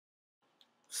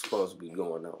supposed to be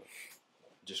going on?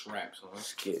 Just raps, huh?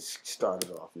 Let's get started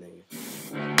off, nigga.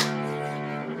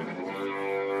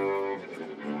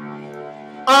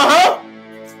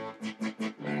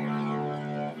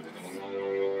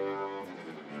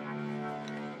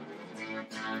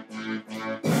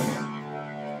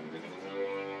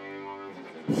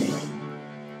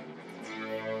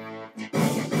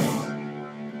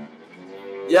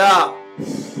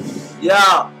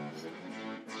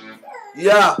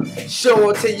 Yeah, show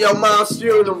it to your mom's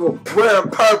funeral, wearing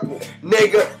purple,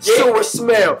 nigga, sewer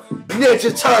smell,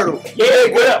 Ninja Turtle,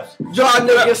 nigga, y'all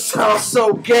niggas sound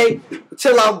so gay,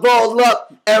 till I roll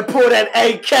up and pull that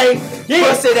AK,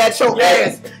 bust it at your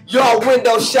ass, y'all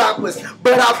window shoppers,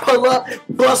 but I pull up,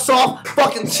 bust off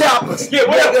fucking choppers,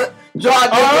 nigga. Y'all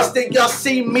niggas think y'all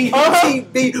see me on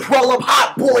TV, roll up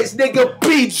hot boys, nigga,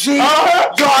 PG.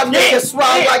 Y'all niggas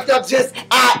ride like y'all just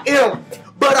I am.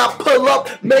 But I pull up,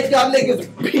 make y'all niggas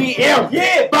PM.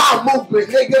 Bowel movement,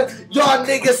 nigga. Y'all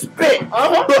niggas spit.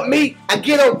 But me, I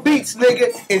get on beats,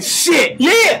 nigga, and shit.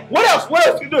 What else? What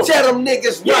else you do? Tell them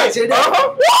niggas watch it.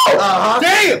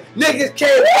 Damn. Niggas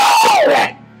can't watch it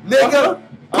back. Nigga,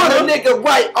 put a nigga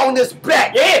right on his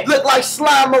back. Look like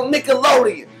slime on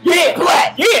Nickelodeon.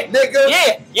 Black.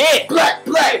 Nigga.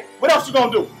 Black. What else you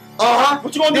gonna do?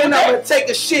 What you gonna do? Then I'm gonna take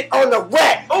a shit on the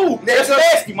rack. Ooh, that's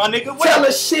nasty, my nigga. Tell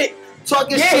a shit.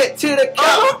 Talking shit to the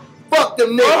cop. Fuck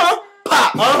them niggas.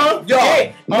 Pop.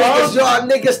 Y'all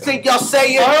niggas think y'all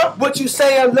saying what you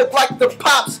saying look like the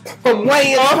pops from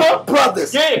Wayne's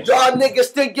brothers. Y'all niggas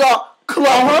think y'all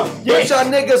close. But y'all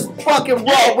niggas fucking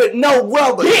raw with no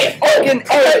rubber.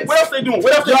 What else they doing?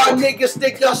 Y'all niggas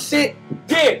think y'all shit.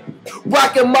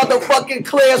 Rocking motherfucking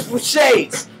Claire's with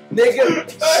shades. Nigga.